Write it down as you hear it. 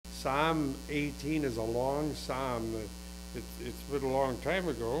Psalm 18 is a long psalm. It's been a long time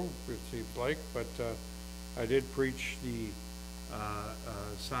ago, it seems like, but I did preach the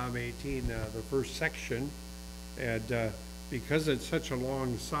Psalm 18, the first section, and because it's such a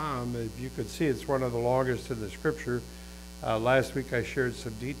long psalm, if you could see, it's one of the longest in the scripture. Last week I shared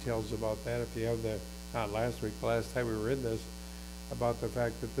some details about that. If you have the, not last week, the last time we were in this, about the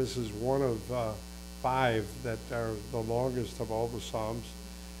fact that this is one of 5 that are the longest of all the Psalms.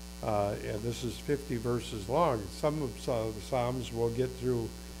 And this is 50 verses long. Some of the Psalms we'll get through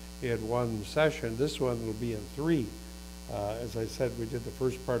in one session. This one will be in 3. As I said, we did the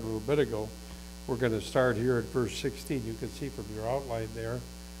first part a little bit ago. We're going to start here at verse 16. You can see from your outline there.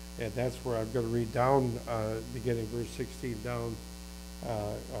 And that's where I'm going to read down, beginning verse 16 down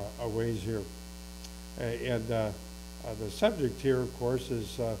a ways here. And the subject here, of course,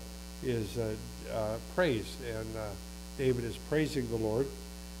 is praise. And David is praising the Lord.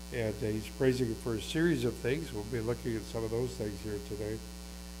 And he's praising him for a series of things. We'll be looking at some of those things here today.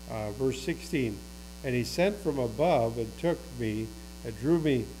 Verse 16, and he sent from above and took me and drew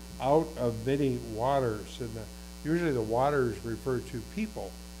me out of many waters. And usually the waters refer to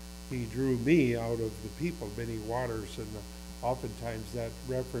people. He drew me out of the people, many waters. And oftentimes that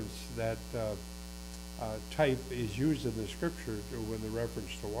reference, that type is used in the scripture when the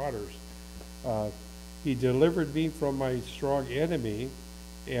reference to waters. He delivered me from my strong enemy,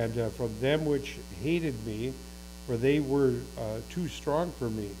 and from them which hated me, for they were too strong for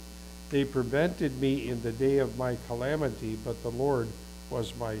me. They prevented me in the day of my calamity, but the Lord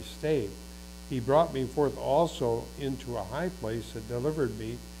was my stay. He brought me forth also into a high place and delivered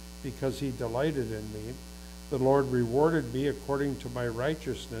me, because he delighted in me. The Lord rewarded me according to my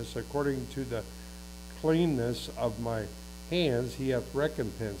righteousness, according to the cleanness of my hands he hath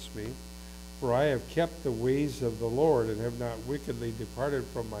recompensed me. For I have kept the ways of the Lord, and have not wickedly departed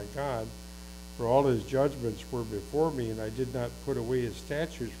from my God. For all his judgments were before me, and I did not put away his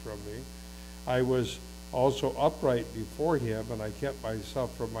statutes from me. I was also upright before him, and I kept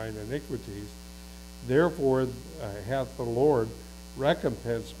myself from mine iniquities. Therefore hath the Lord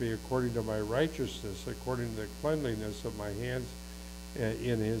recompensed me according to my righteousness, according to the cleanliness of my hands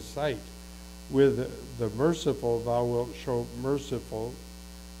in his sight. With the merciful thou wilt show merciful,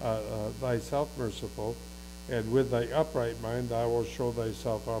 thyself merciful, and with thy upright mind thou wilt show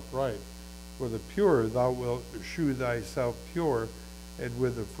thyself upright. With the pure thou wilt shew thyself pure, and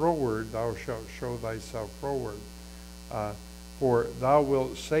with the froward thou shalt show thyself froward. For thou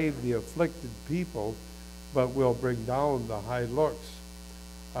wilt save the afflicted people, but will bring down the high looks.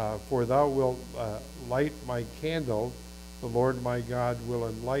 For thou wilt light my candle, the Lord my God will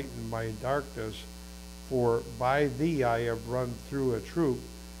enlighten my darkness. For by thee I have run through a troop,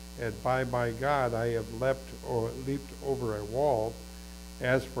 and by my God I have leaped over a wall.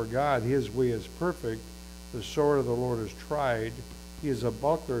 As for God, his way is perfect. The sword of the Lord is tried. He is a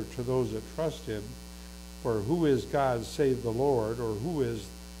buckler to those that trust him. For who is God save the Lord, or who is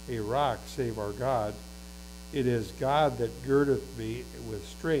a rock save our God? It is God that girdeth me with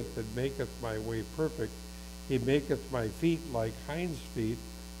strength, and maketh my way perfect. He maketh my feet like hinds' feet,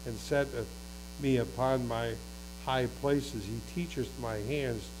 and setteth me upon my high places. He teacheth my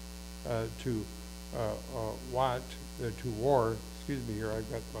hands to war. Excuse me here, I've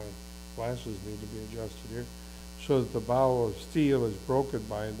got my glasses need to be adjusted here. So that the bow of steel is broken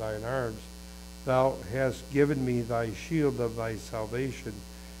by thine arms. Thou hast given me thy shield of thy salvation,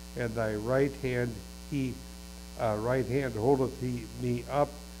 and thy right hand holdeth me up,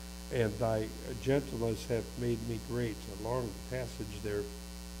 and thy gentleness hath made me great. A long passage there,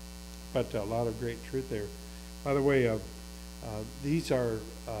 but a lot of great truth there. By the way, these are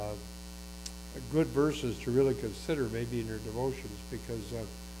good verses to really consider maybe in your devotions, because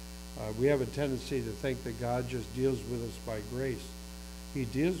we have a tendency to think that God just deals with us by grace. He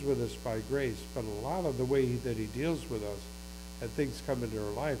deals with us by grace, but a lot of the way that he deals with us and things come into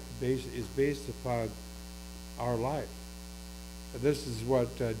our life is based upon our life. And this is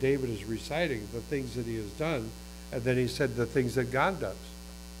what David is reciting, the things that he has done, and then he said the things that God does.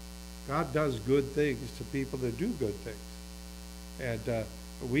 God does good things to people that do good things. And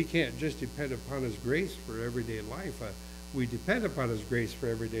we can't just depend upon his grace for everyday life. We depend upon his grace for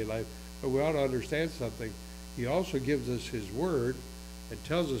everyday life, but we ought to understand something. He also gives us his word and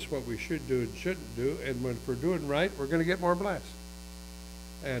tells us what we should do and shouldn't do, and when we're doing right, we're going to get more blessed.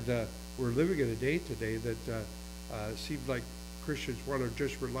 And we're living in a day today that seems like Christians want to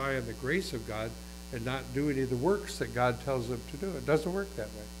just rely on the grace of God and not do any of the works that God tells them to do. It doesn't work that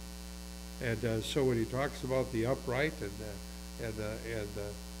way. And so when he talks about the upright and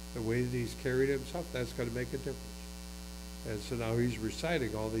the way that he's carried himself, that's going to make a difference. And so now he's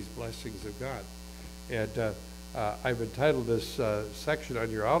reciting all these blessings of God. And I've entitled this section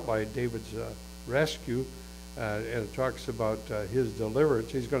on your outline, David's rescue, and it talks about his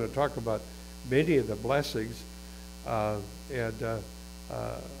deliverance. He's going to talk about many of the blessings. By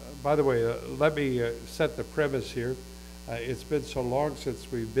the way, let me set the premise here. It's been so long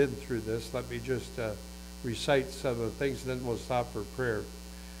since we've been through this. Let me just recite some of the things, and then we'll stop for prayer.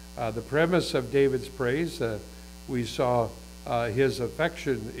 The premise of David's praise, we saw his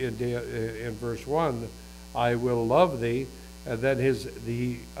affection in verse 1, I will love thee, and then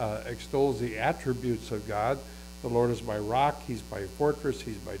he extols the attributes of God. The Lord is my rock, he's my fortress,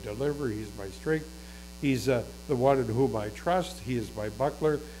 he's my deliverer, he's my strength. He's the one in whom I trust, he is my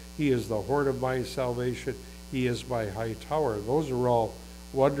buckler, he is the horn of my salvation, he is my high tower. Those are all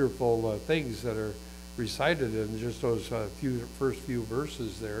wonderful things that are recited in just those first few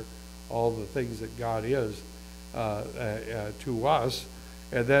verses there, all the things that God is to us.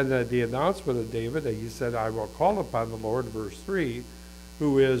 And then the announcement of David, he said, I will call upon the Lord, verse 3,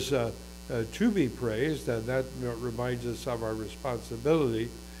 who is to be praised, and that reminds us of our responsibility.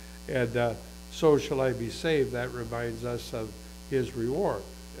 And so shall I be saved, that reminds us of his reward.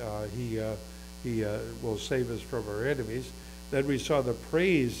 He will save us from our enemies. Then we saw the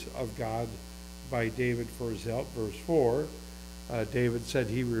praise of God by David for his help, verse 4. David said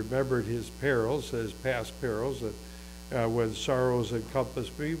he remembered his perils, his past perils, when sorrows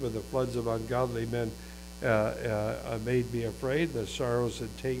encompassed me, when the floods of ungodly men made me afraid, the sorrows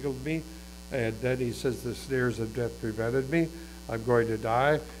entangled me. And then he says, the snares of death prevented me, I'm going to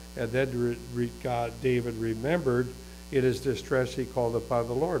die. And then David remembered in his distress he called upon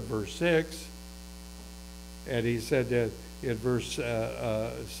the Lord, verse 6. And he said in verse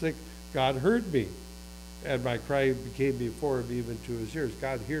 6, God heard me, and my cry became before him even to his ears.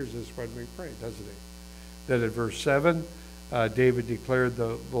 God hears us when we pray, doesn't he? Then in verse 7, David declared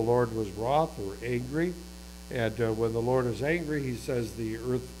the Lord was wroth or angry. And when the Lord is angry, he says the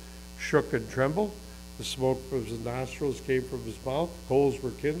earth shook and trembled. The smoke from his nostrils came from his mouth. Coals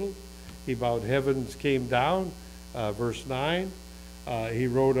were kindled. He bowed heavens came down. Verse 9, he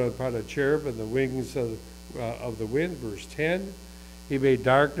rode upon a cherub in the wings of the wind. Verse 10, he made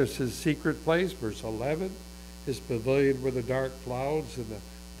darkness his secret place. Verse 11, his pavilion were the dark clouds and the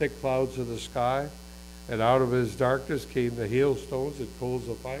thick clouds of the sky. And out of his darkness came the hailstones and coals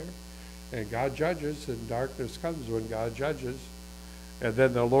of fire. And God judges, and darkness comes when God judges. And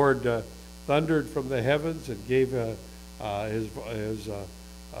then the Lord thundered from the heavens and gave and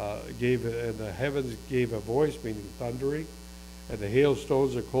the heavens gave a voice, meaning thundering. And the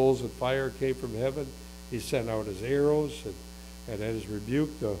hailstones and coals of fire came from heaven. He sent out his arrows, and at his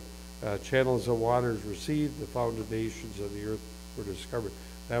rebuke the channels of waters received, the foundations of the earth were discovered.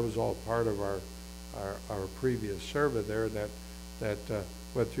 That was all part of our previous sermon there, and that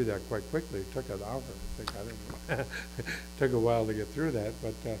went through that quite quickly. It took an hour, I think. I don't know. Took a while to get through that,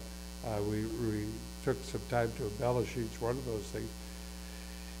 but we took some time to embellish each one of those things.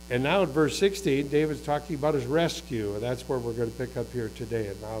 And now in verse 16, David's talking about his rescue, and that's where we're going to pick up here today.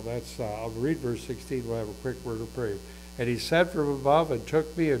 And now that's, I'll read verse 16, we'll have a quick word of praise. And he sent from above and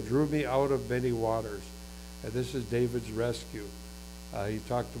took me and drew me out of many waters. And this is David's rescue. He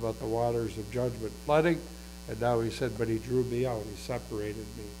talked about the waters of judgment flooding, and now he said, but he drew me out, he separated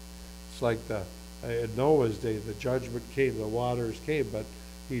me. It's like in Noah's day, the judgment came, the waters came, but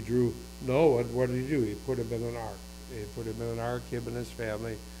he drew Noah, and what did he do? He put him in an ark. He put him in an ark, him and his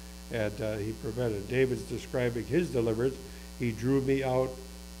family, and he prevented. David's describing his deliverance. He drew me out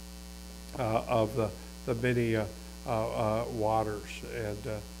of the many waters. And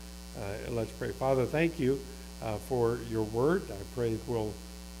let's pray. Father, thank you for your word. I pray we'll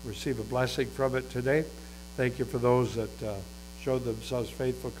receive a blessing from it today. Thank you for those that showed themselves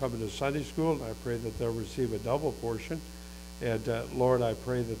faithful coming to Sunday school, and I pray that they'll receive a double portion. And Lord, I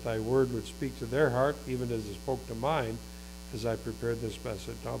pray that thy word would speak to their heart, even as it spoke to mine, as I prepared this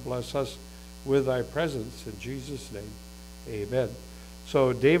message. Now bless us with thy presence in Jesus' name. Amen.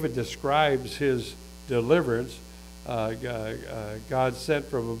 So David describes his deliverance. God sent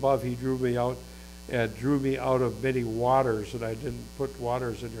from above, he drew me out and drew me out of many waters. And I didn't put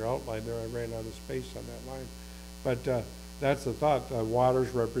waters in your outline there. I ran out of space on that line. But that's the thought.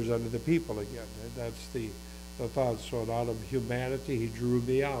 Waters represented the people again. And that's the thought. So out of humanity, he drew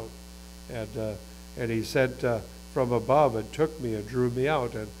me out. And he sent from above and took me and drew me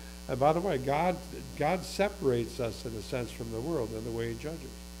out. And by the way, God separates us in a sense from the world in the way he judges.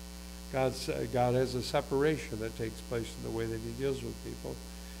 God has a separation that takes place in the way that he deals with people.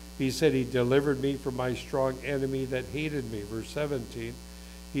 He said he delivered me from my strong enemy that hated me. Verse 17,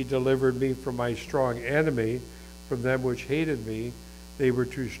 he delivered me from my strong enemy, from them which hated me. They were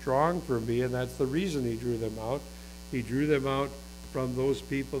too strong for me, and that's the reason he drew them out. He drew them out from those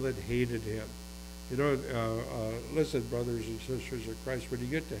people that hated him. You know, listen, brothers and sisters of Christ, when you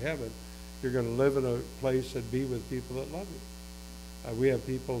get to heaven, you're going to live in a place and be with people that love you. We have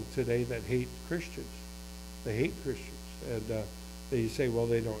people today that hate Christians. They hate Christians. And they say, well,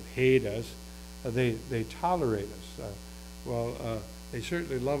 they don't hate us. They tolerate us. They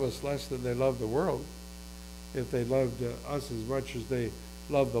certainly love us less than they love the world. If they loved us as much as they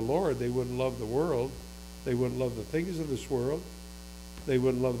love the Lord, they wouldn't love the world. They wouldn't love the things of this world. They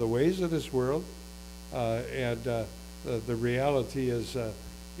wouldn't love the ways of this world. The reality is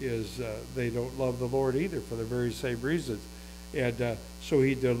they don't love the Lord either for the very same reasons. And so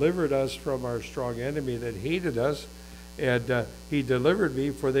he delivered us from our strong enemy that hated us, and he delivered me,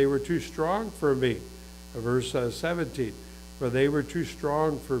 for they were too strong for me. Verse 17, for they were too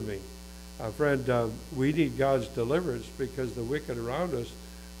strong for me. Friend, we need God's deliverance because the wicked around us,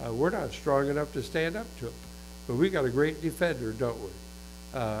 we're not strong enough to stand up to them. But we got a great defender, don't we?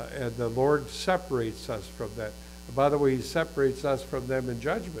 And the Lord separates us from that. And by the way, he separates us from them in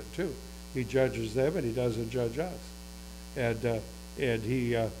judgment too. He judges them and he doesn't judge us. And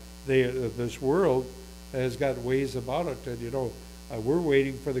this world has got ways about it. And you know, we're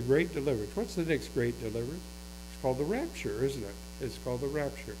waiting for the great deliverance. What's the next great deliverance? It's called the rapture, isn't it? It's called the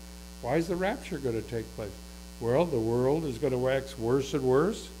rapture. Why is the rapture going to take place? Well, the world is going to wax worse and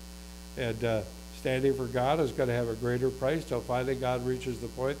worse. And standing for God is going to have a greater price till finally God reaches the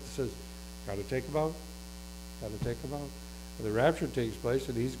point that says, got to take them out. Got to take them out. And the rapture takes place,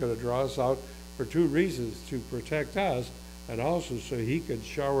 and he's going to draw us out for two reasons: to protect us, and also so he can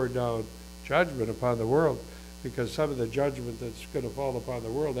shower down judgment upon the world, because some of the judgment that's going to fall upon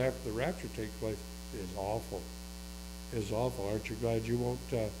the world after the rapture takes place is awful. Is awful. Aren't you glad you won't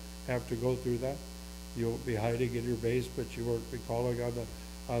have to go through that? You won't be hiding in your basement. You won't be calling on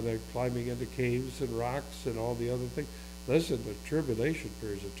the climbing into caves and rocks and all the other things. Listen, the tribulation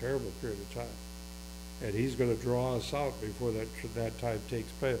period is a terrible period of time, and he's going to draw us out before that time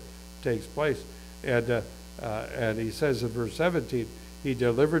takes place. And he says in verse 17, he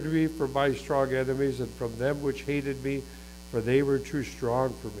delivered me from my strong enemies and from them which hated me, for they were too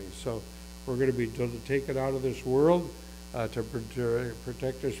strong for me. So we're going to be taken out of this world to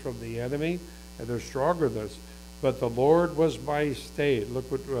protect us from the enemy, and they're stronger than us. But the Lord was my stay. Look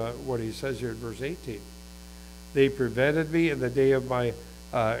what he says here in verse 18. They prevented me in the day of my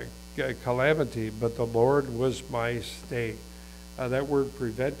calamity, but the Lord was my stay. That word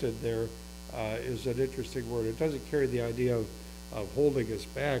prevented there is an interesting word. It doesn't carry the idea of holding us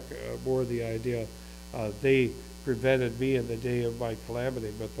back, more the idea they prevented me in the day of my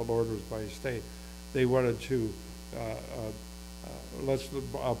calamity, but the Lord was my stay. They wanted to,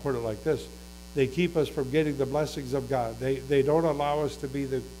 I'll put it like this. They keep us from getting the blessings of God. They don't allow us to be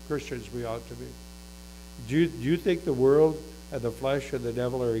the Christians we ought to be. Do you think the world and the flesh and the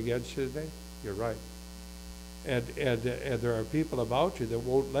devil are against you today? You're right. And there are people about you that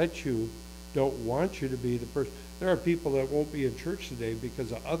won't let you, don't want you to be the person. There are people that won't be in church today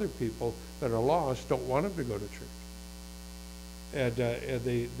because of other people that are lost don't want them to go to church. And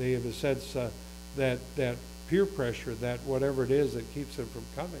they in a sense, that peer pressure, that whatever it is that keeps them from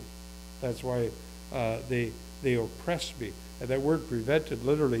coming. That's why they oppress me. And that word prevented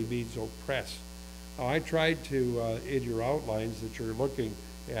literally means oppress. Now, I tried to, in your outlines that you're looking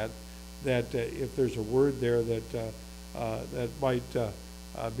at, that if there's a word there that might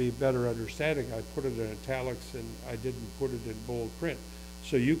be better understanding, I put it in italics and I didn't put it in bold print.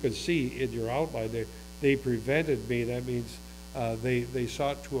 So you can see in your outline there, they prevented me. That means they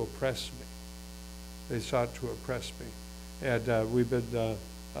sought to oppress me. They sought to oppress me. And we've been...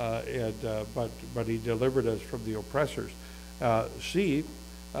 but he delivered us from the oppressors. The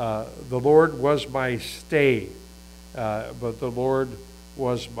Lord was my stay, but the Lord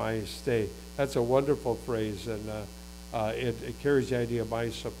was my stay. That's a wonderful phrase, and it carries the idea of my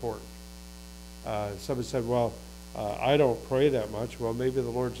support. Somebody said, well, I don't pray that much. Well, maybe the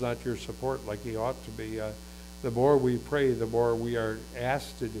Lord's not your support like he ought to be. The more we pray, the more we are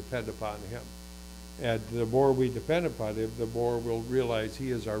asked to depend upon him. And the more we depend upon him, the more we'll realize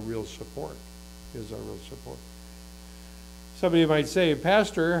he is our real support. He is our real support. Somebody might say,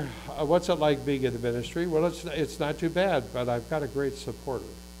 Pastor, what's it like being in the ministry? Well, it's not too bad, but I've got a great supporter.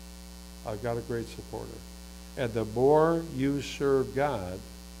 I've got a great supporter. And the more you serve God,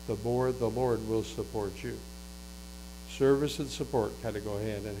 the more the Lord will support you. Service and support kind of go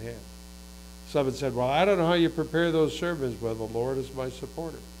hand in hand. Someone said, well, I don't know how you prepare those sermons. Well, the Lord is my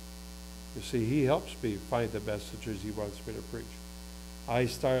supporter. You see, he helps me find the messages he wants me to preach.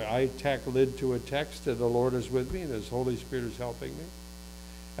 I tackle into a text, and the Lord is with me, and His Holy Spirit is helping me.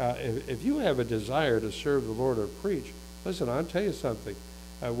 If you have a desire to serve the Lord or preach, listen, I'll tell you something.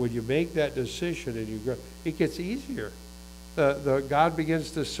 When you make that decision and you go, it gets easier. God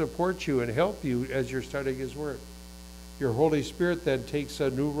begins to support you and help you as you're studying His Word. Your Holy Spirit then takes a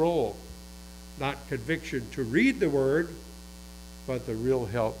new role. Not conviction to read the Word, but the real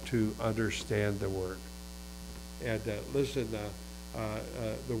help to understand the Word. And listen,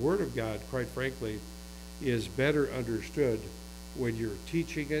 the Word of God, quite frankly, is better understood when you're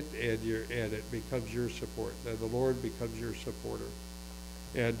teaching it and it becomes your support. And the Lord becomes your supporter.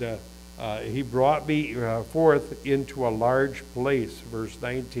 And He brought me forth into a large place, verse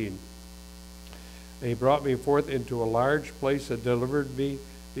 19. He brought me forth into a large place and delivered me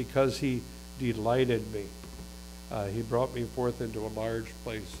because He delighted me. He brought me forth into a large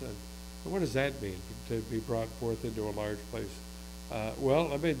place. And what does that mean, to be brought forth into a large place? Well,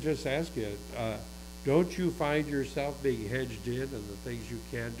 let me just ask you, don't you find yourself being hedged in and the things you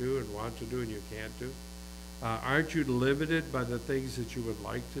can do and want to do and you can't do? Aren't you limited by the things that you would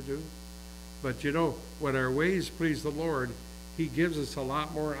like to do? But you know, when our ways please the Lord, He gives us a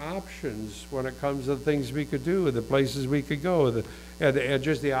lot more options when it comes to the things we could do and the places we could go and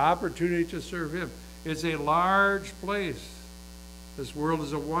just the opportunity to serve Him. It's a large place. This world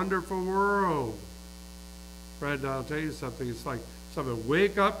is a wonderful world. Friend, I'll tell you something. It's like something,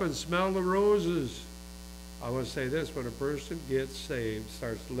 wake up and smell the roses. I want to say this, when a person gets saved,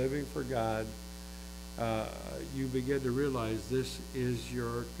 starts living for God, you begin to realize this is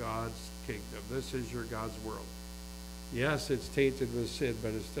your God's kingdom. This is your God's world. Yes, it's tainted with sin,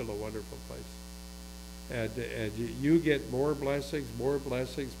 but it's still a wonderful place. And you get more blessings, more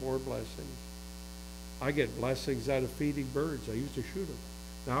blessings, more blessings. I get blessings out of feeding birds. I used to shoot them.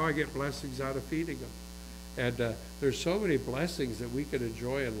 Now I get blessings out of feeding them. And there's so many blessings that we can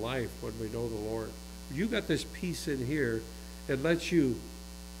enjoy in life when we know the Lord. You got this peace in here. It lets you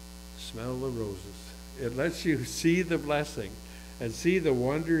smell the roses. It lets you see the blessing and see the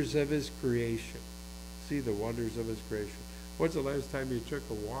wonders of His creation. See the wonders of His creation. When's the last time you took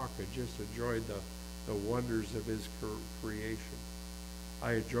a walk and just enjoyed the wonders of His creation?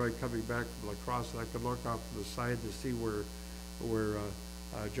 I enjoy coming back from La Crosse, and I can look off to the side to see where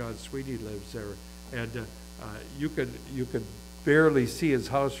John Sweeney lives there. And you could barely see his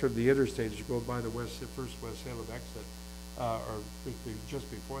house from the interstate as you go by the first West Salem exit, or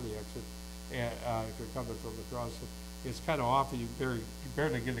just before the exit. And if you're coming from La Crosse, it's kind of off, and you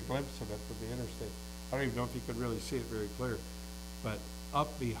barely get a glimpse of it from the interstate. I don't even know if you could really see it very clear. But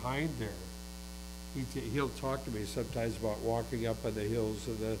up behind there, he'll talk to me sometimes about walking up on the hills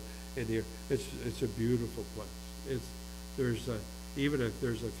it's a beautiful place. Even if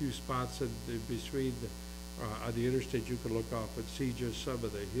there's a few spots in between on the interstate, you can look off and see just some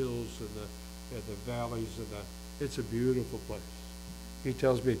of the hills and the valleys it's a beautiful place. He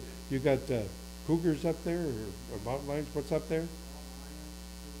tells me, you got cougars up there or mountain lions? What's up there?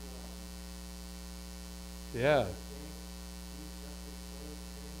 Yeah.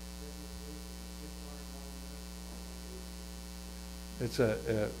 It's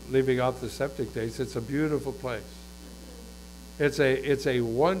leaving off the septic tanks. It's a beautiful place. It's a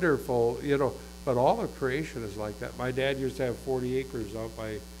wonderful, but all of creation is like that. My dad used to have 40 acres out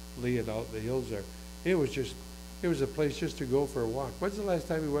by Lee and out in the hills there. It was a place just to go for a walk. When's the last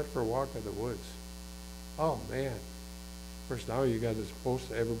time you went for a walk in the woods? Oh man. Of course now you got this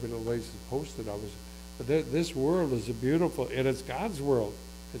post, everybody places posted on this. But this world is a beautiful, and it's God's world.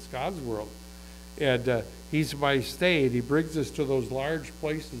 It's God's world. And He's my stay, and He brings us to those large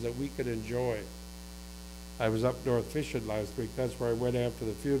places that we can enjoy. I was up north fishing last week. That's where I went after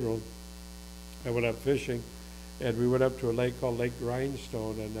the funeral. I went up fishing, and we went up to a lake called Lake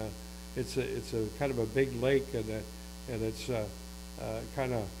Grindstone, and it's a kind of a big lake, and it's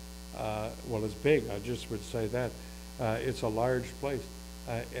kind of well, it's big. I just would say that it's a large place.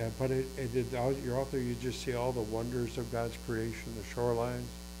 But you're out there, you just see all the wonders of God's creation, the shorelines.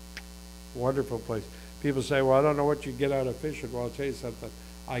 Wonderful place. People say, well, I don't know what you get out of fishing. Well, I'll tell you something.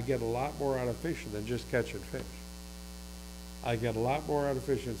 I get a lot more out of fishing than just catching fish. I get a lot more out of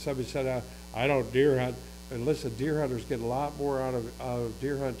fishing. Somebody said, I don't deer hunt. And listen, deer hunters get a lot more out of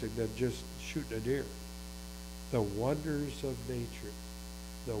deer hunting than just shooting a deer. The wonders of nature,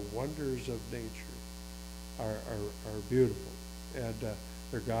 are beautiful. And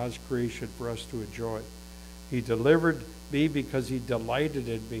they're God's creation for us to enjoy. He delivered me because He delighted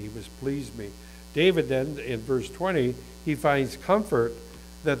in me. He was pleased me. David then, in verse 20, he finds comfort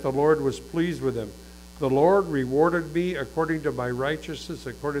that the Lord was pleased with him. The Lord rewarded me according to my righteousness,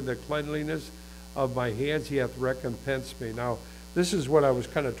 according to the cleanliness of my hands. He hath recompensed me. Now, this is what I was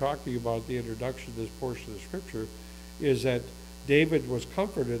kind of talking about, the introduction to this portion of the scripture, is that David was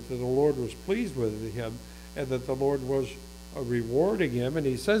comforted that the Lord was pleased with him and that the Lord was rewarding him. And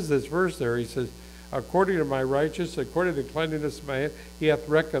he says this verse there, he says, according to my righteousness, according to the cleanliness of my hand, he hath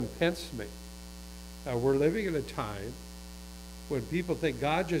recompensed me. Now, we're living in a time when people think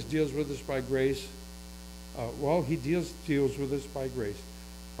God just deals with us by grace. Well, he deals with us by grace.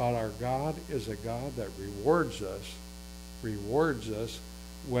 But our God is a God that rewards us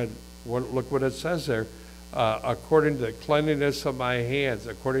when look what it says there, according to the cleanliness of my hands,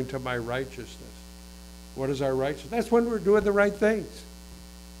 according to my righteousness. What is our righteousness? That's when we're doing the right things.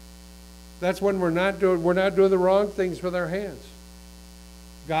 That's when we're not doing the wrong things with our hands.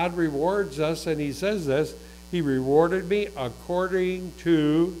 God rewards us, and he says this, he rewarded me according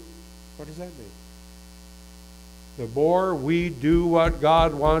to, what does that mean? The more we do what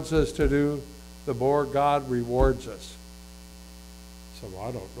God wants us to do, the more God rewards us. So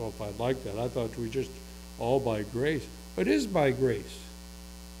I don't know if I'd like that. I thought we just all by grace. It is by grace.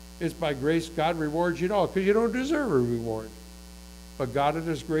 It's by grace God rewards you all, because you don't deserve a reward. But God in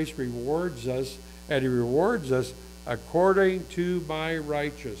his grace rewards us, and he rewards us according to my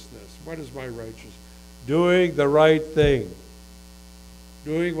righteousness. What is my righteousness? Doing the right thing.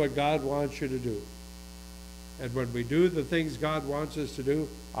 Doing what God wants you to do. And when we do the things God wants us to do,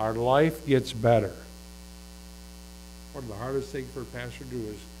 our life gets better. One of the hardest things for a pastor to do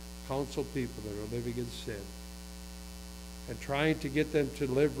is counsel people that are living in sin and trying to get them to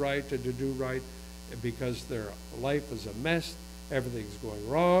live right and to do right, because their life is a mess. Everything's going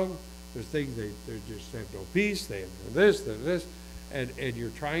wrong. There's things they just have no peace. They have this, and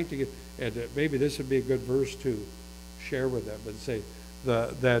you're trying to get. And maybe this would be a good verse to share with them and say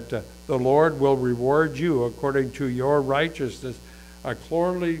that the Lord will reward you according to your righteousness,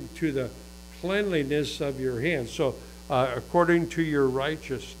 according to the cleanliness of your hands. So according to your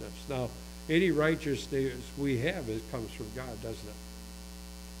righteousness. Now, any righteousness we have comes from God, doesn't it?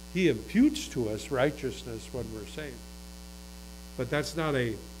 He imputes to us righteousness when we're saved. But that's not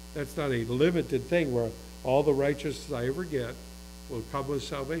a limited thing where all the righteousness I ever get will come with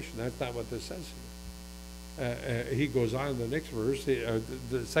salvation. That's not what this says here. He goes on in the next verse,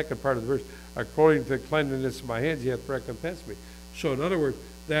 the second part of the verse, according to the cleanliness of my hands, he hath recompensed me. So in other words,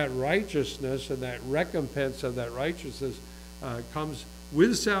 that righteousness and that recompense of that righteousness comes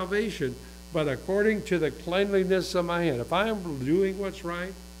with salvation, but according to the cleanliness of my hand. If I'm doing what's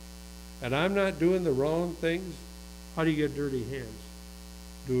right and I'm not doing the wrong things, how do you get dirty hands?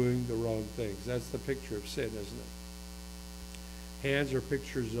 Doing the wrong things. That's the picture of sin, isn't it? Hands are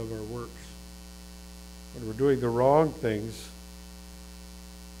pictures of our works. When we're doing the wrong things,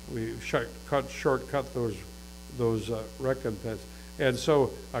 we shortcut those recompense. And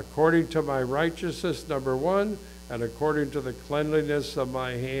so, according to my righteousness, number one, and according to the cleanliness of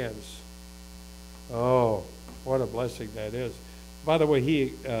my hands. Oh, what a blessing that is. By the way,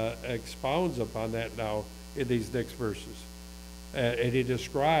 he expounds upon that now in these next verses. And he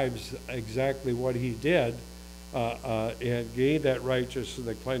describes exactly what he did and gained that righteousness and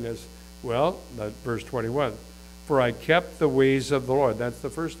the cleanness. Well, verse 21, for I kept the ways of the Lord. That's the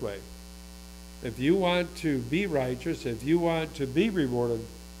first way. If you want to be righteous, if you want to be rewarded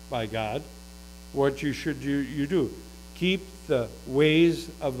by God, what you should do, keep the ways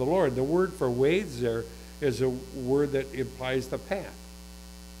of the Lord. The word for ways there is a word that implies the path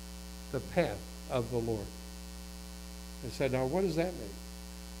of the Lord. I said, now what does that mean?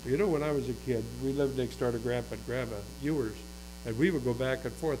 You know, when I was a kid, we lived next door to Grandpa and Grandma Ewers, and we would go back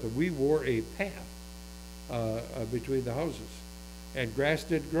and forth, and we wore a path between the houses. And grass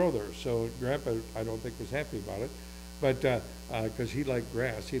did grow there, so Grandpa, I don't think, was happy about it, but because he liked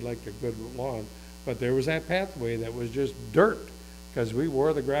grass, he liked a good lawn. But there was that pathway that was just dirt, because we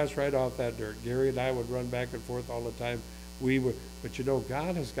wore the grass right off that dirt. Gary and I would run back and forth all the time. But you know,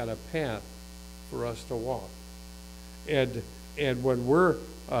 God has got a path for us to walk. And when we're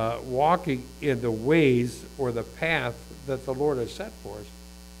walking in the ways or the path that the Lord has set for us,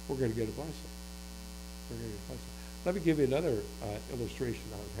 we're going to get a blessing. We're going to get a blessing. Let me give you another illustration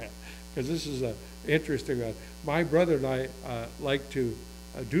on that, because this is interesting. My brother and I like to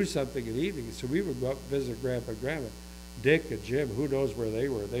do something in the evening, so we would go up and visit Grandpa and Grandma. Dick and Jim, who knows where they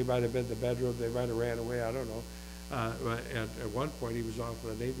were? They might have been in the bedroom. They might have ran away. I don't know. And at one point, he was off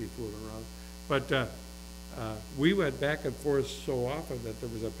in the Navy fooling around. But we went back and forth so often that there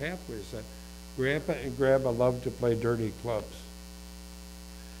was a pathway set. Grandpa and Grandma loved to play dirty clubs.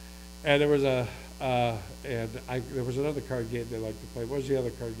 And there was there was another card game they liked to play. What was the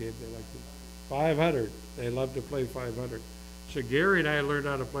other card game they liked to play? 500. They loved to play 500. So Gary and I learned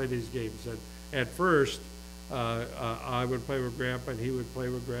how to play these games. And at first, I would play with Grandpa and he would play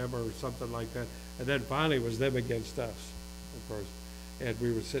with Grandma or something like that. And then finally it was them against us, of course. And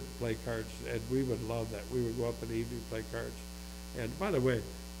we would sit and play cards, and we would love that. We would go up in the evening and play cards. And by the way,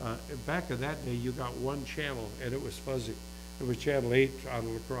 back in that day, you got one channel, and it was fuzzy. It was channel 8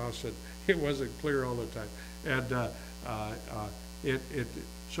 on lacrosse, and it wasn't clear all the time. And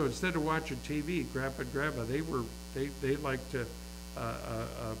so instead of watching TV, Grandpa and Grandma, they liked to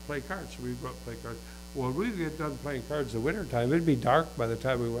play cards. So we'd go up and play cards. Well, when we get done playing cards in the wintertime, it'd be dark by the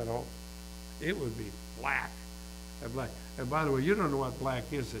time we went home. It would be black and black. And by the way, you don't know what black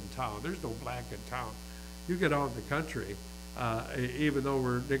is in town. There's no black in town. You get out in the country, even though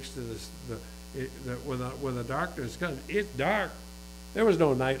we're next to when the darkness comes, it's dark. There was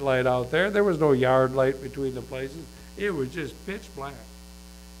no night light out there. There was no yard light between the places. It was just pitch black.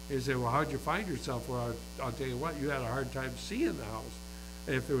 You say, well, how'd you find yourself? Well, I'll tell you what, you had a hard time seeing the house.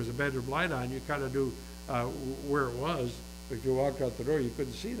 And if there was a bedroom light on, you kind of knew where it was. If you walked out the door, you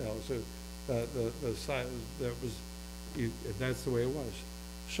couldn't see the house. So the side that was, and that's the way it was.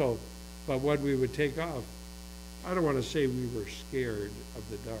 So, but when we would take off, I don't want to say we were scared of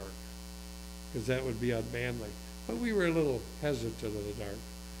the dark, because that would be unmanly. But we were a little hesitant of the dark.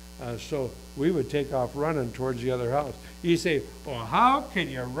 So we would take off running towards the other house. You say, well, how can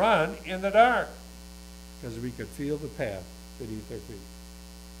you run in the dark? Because we could feel the path beneath our feet.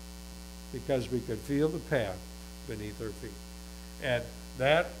 Because we could feel the path beneath our feet. And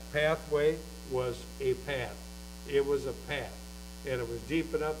that pathway was a path. It was a path. And it was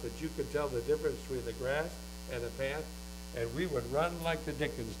deep enough that you could tell the difference between the grass and the path. And we would run like the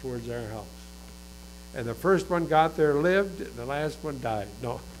dickens towards our house. And the first one got there lived, and the last one died.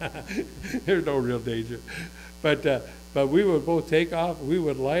 No, there's no real danger. But we would both take off. We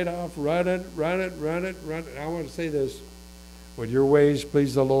would light off, run it. I want to say this. When your ways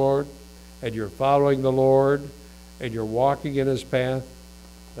please the Lord, and you're following the Lord, and you're walking in his path,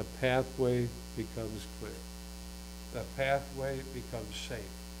 the pathway becomes clear. The pathway becomes safe.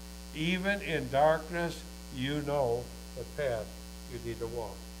 Even in darkness, you know the path you need to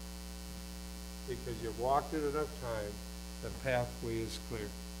walk. Because you've walked it enough time, the pathway is clear.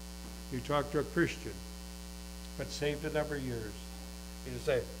 You talk to a Christian, but saved a number of years, and you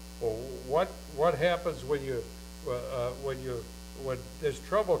say, well, what happens when this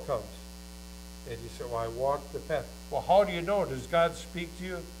trouble comes? And you say, well, I walked the path. Well, how do you know? Does God speak to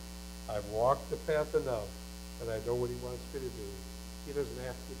you? I've walked the path enough, and I know what he wants me to do. He doesn't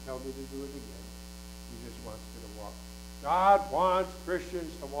have to tell me to do it again. He just wants me to walk. God wants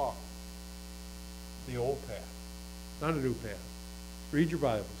Christians to walk the old path, not a new path. Read your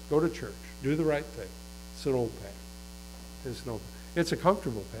Bibles, go to church, do the right thing. It's an old path. It's an old path. It's a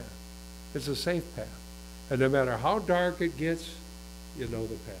comfortable path. It's a safe path. And no matter how dark it gets, you know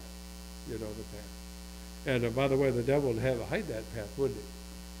the path. You know the path. And by the way, the devil would have to hide that path, wouldn't he?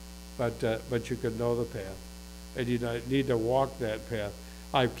 But you could know the path. And you need to walk that path.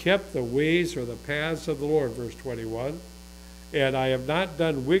 I've kept the ways or the paths of the Lord, verse 21. And I have not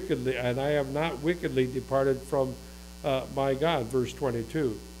done wickedly, and I have not wickedly departed from my God, verse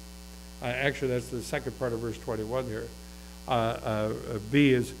 22. Actually, that's the second part of verse 21 here.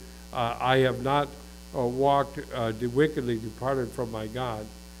 B is, I have not wickedly departed from my God.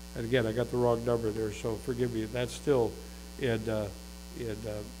 And again, I got the wrong number there, so forgive me. That's still in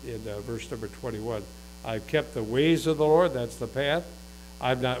verse number 21. I've kept the ways of the Lord, that's the path.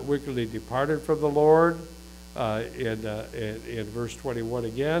 I've not wickedly departed from the Lord. In verse 21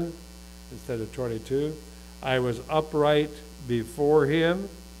 again, instead of 22. I was upright before him.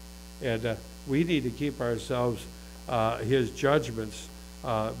 And we need to keep ourselves, his judgments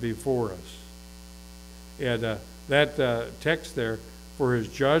before us. And that text there, for his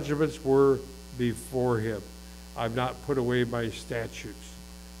judgments were before him. I've not put away my statutes.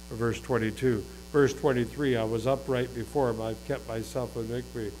 Verse 22. Verse 23, I was upright before him. I've kept myself in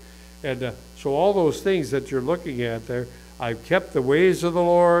victory. And so all those things that you're looking at there, I've kept the ways of the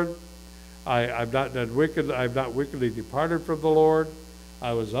Lord. I've not done wicked. I've not wickedly departed from the Lord.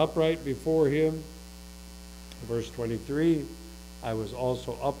 I was upright before him. Verse 23, I was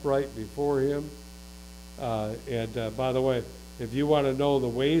also upright before him. And by the way, if you want to know the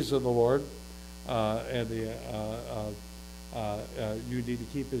ways of the Lord, you need to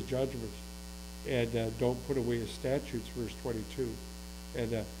keep his judgments. And don't put away his statutes, verse 22.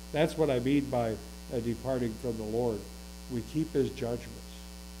 And that's what I mean by departing from the Lord. We keep his judgments.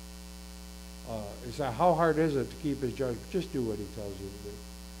 How hard is it to keep his judgments? Just do what he tells you to do.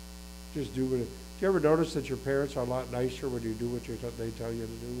 Just do what. Do you ever notice that your parents are a lot nicer when you do what they tell you to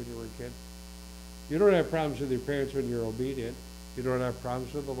do when you were a kid? You don't have problems with your parents when you're obedient. You don't have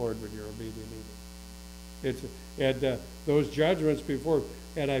problems with the Lord when you're obedient either. It's, and those judgments before,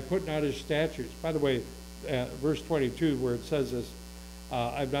 and I put not his statutes. By the way, verse 22, where it says this,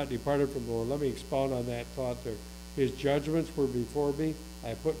 I've not departed from the Lord. Let me expound on that thought there. His judgments were before me.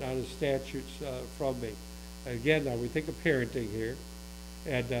 I put not his statutes from me. Again, now we think of parenting here.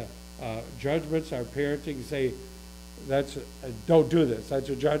 And judgments, our parenting say, that's don't do this. That's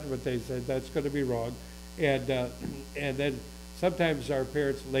a judgment. They say that's going to be wrong. And then sometimes our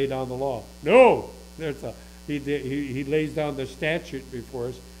parents lay down the law. No! He lays down the statute before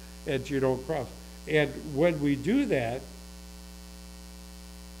us, and you don't cross. And when we do that,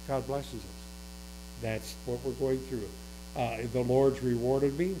 God blesses us. That's what we're going through. The Lord's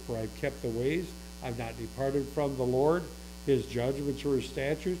rewarded me, for I've kept the ways. I've not departed from the Lord. His judgments were his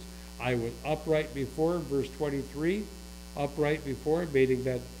statutes. I was upright before him, verse 23. Upright before him, meaning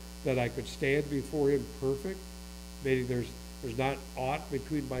that I could stand before him perfect. Meaning there's not aught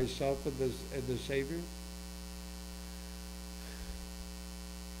between myself and the Savior.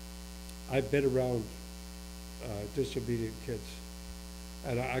 I've been around disobedient kids.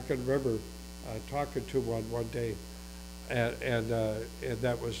 And I can remember talking to one day, and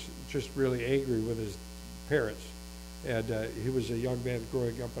that was just really angry with his parents. And he was a young man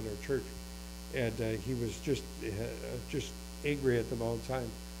growing up in our church, and he was just angry at them all the time.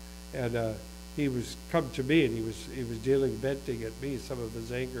 And he was come to me, and he was venting at me some of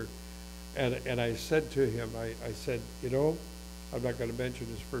his anger. And I said to him, I said, you know, I'm not going to mention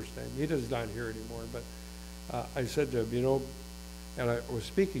his first name. He does not hear anymore. But I said to him, you know, and I was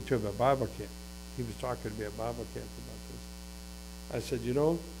speaking to him at Bible camp. He was talking to me at Bible camp about this. I said, you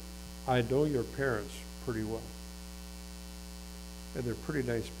know, I know your parents pretty well. And they're pretty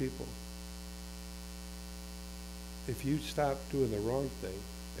nice people. If you stop doing the wrong thing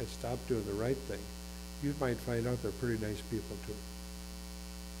and stop doing the right thing, you might find out they're pretty nice people too.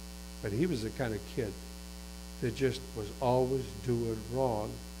 But he was the kind of kid that just was always doing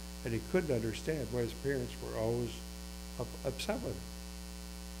wrong, and he couldn't understand why his parents were always upset with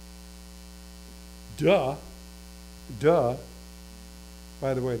him. Duh.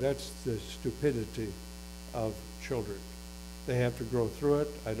 By the way, that's the stupidity of children. They have to grow through it.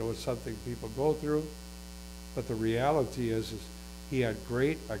 I know it's something people go through, but the reality is he had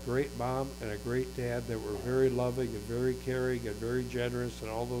a great mom and a great dad that were very loving and very caring and very generous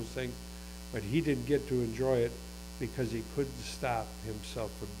and all those things, but he didn't get to enjoy it because he couldn't stop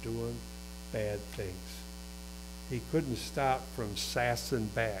himself from doing bad things. He couldn't stop from sassing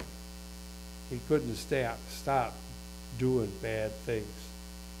back. He couldn't stop doing bad things.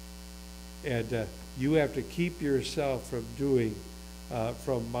 And you have to keep yourself from doing,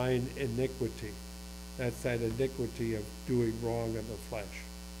 from mine iniquity. That's that iniquity of doing wrong in the flesh,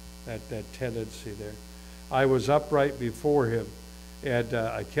 that tendency there. I was upright before him, and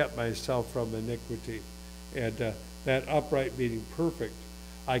I kept myself from iniquity. And that upright meaning perfect.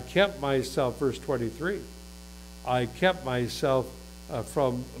 I kept myself, verse 23, I kept myself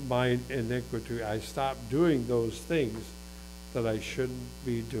from mine iniquity. I stopped doing those things that I shouldn't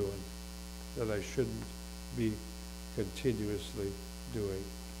be doing, that I shouldn't be continuously doing.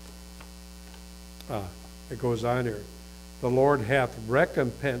 It goes on here. The Lord hath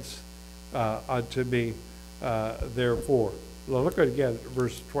recompense unto me, therefore. Look again at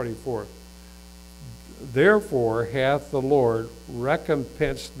verse 24. Therefore hath the Lord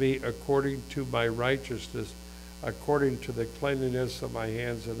recompensed me according to my righteousness, according to the cleanliness of my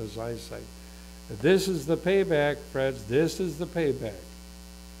hands in his eyesight. This is the payback, friends. This is the payback.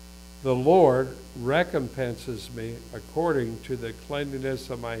 The Lord recompenses me according to the cleanliness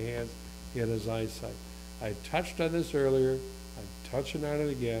of my hands in his eyesight. I touched on this earlier. I'm touching on it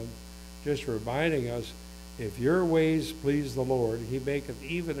again, just reminding us, if your ways please the Lord, he maketh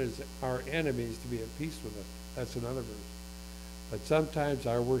even as our enemies to be at peace with us. That's another verse. But sometimes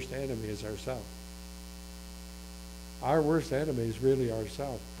our worst enemy is ourselves. Our worst enemy is really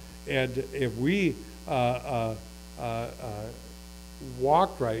ourselves. And if we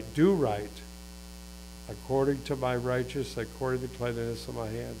walk right, do right, according to my righteousness, according to the cleanliness of my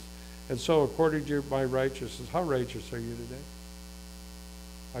hands. And so according to my righteousness, how righteous are you today?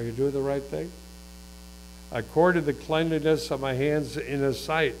 Are you doing the right thing? According to the cleanliness of my hands in his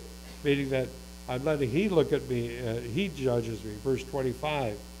sight, meaning that I'm letting he look at me, he judges me. Verse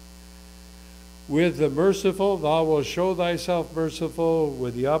 25. With the merciful thou wilt show thyself merciful,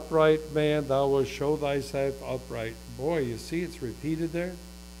 with the upright man thou wilt show thyself upright. Boy, you see it's repeated there?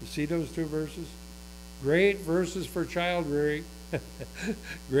 You see those two verses? Great verses for child rearing.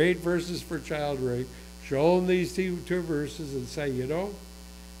 Great verses for child rearing. Show them these two verses and say, you know,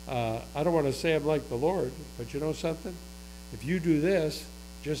 I don't want to say I'm like the Lord, but you know something? If you do this,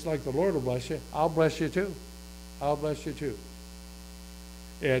 just like the Lord will bless you, I'll bless you too. I'll bless you too.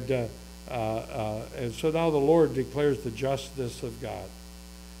 And so now the Lord declares the justice of God.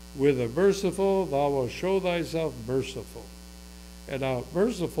 With the merciful, thou wilt show thyself merciful. And now,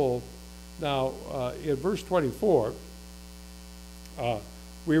 merciful, now in verse 24,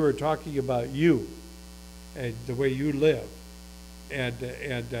 we were talking about you and the way you live and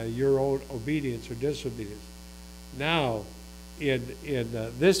your own obedience or disobedience. Now, in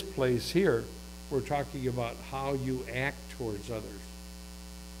this place here, we're talking about how you act towards others.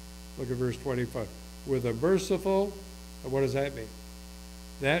 Look at verse 25. With a merciful, what does that mean?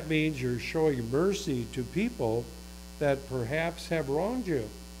 That means you're showing mercy to people that perhaps have wronged you.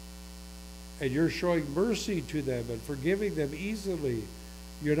 And you're showing mercy to them and forgiving them easily.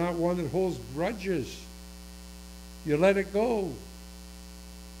 You're not one that holds grudges. You let it go.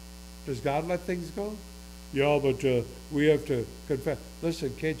 Does God let things go? Yeah, but we have to confess.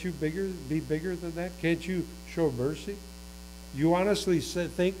 Listen, can't you be bigger than that? Can't you show mercy? You honestly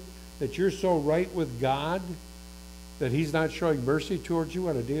think that you're so right with God that he's not showing mercy towards you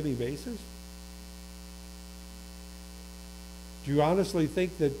on a daily basis? Do you honestly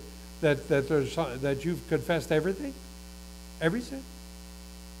think that you've confessed everything? Every sin?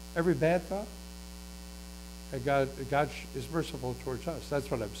 Every bad thought? And God is merciful towards us.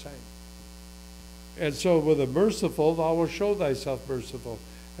 That's what I'm saying. And so with the merciful, thou wilt show thyself merciful.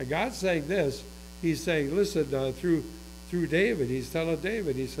 And God's saying this. He's saying, listen, through David, he's telling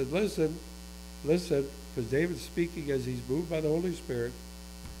David, he said, listen, because David's speaking as he's moved by the Holy Spirit.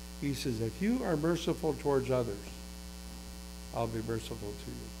 He says, if you are merciful towards others, I'll be merciful to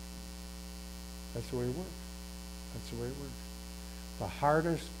you. That's the way it works. That's the way it works. The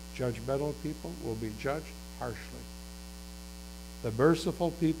hardest judgmental people will be judged harshly. The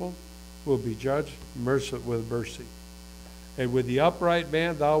merciful people will be judged with mercy. And with the upright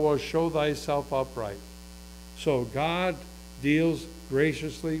man, thou wilt show thyself upright. So God deals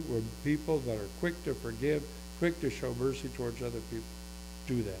graciously with people that are quick to forgive, quick to show mercy towards other people.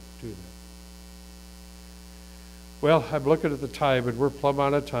 Do that. Do that. Well, I'm looking at the time, and we're plumb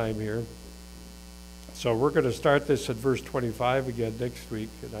out of time here. So we're going to start this at verse 25 again next week,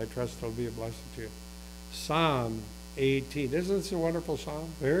 and I trust it'll be a blessing to you. Psalm 18. Isn't this a wonderful psalm?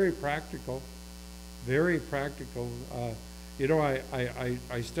 Very practical. Very practical.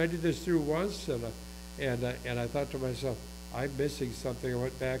 I studied this through once, and I thought to myself, I'm missing something. I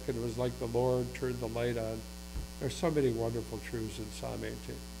went back, and it was like the Lord turned the light on. There's so many wonderful truths in Psalm 18.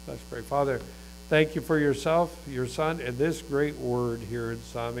 Let's pray. Father, thank you for yourself, your Son, and this great word here in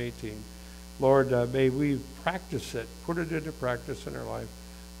Psalm 18. Lord, may we practice it, put it into practice in our life.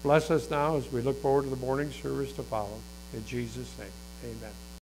 Bless us now as we look forward to the morning service to follow. In Jesus' name, amen.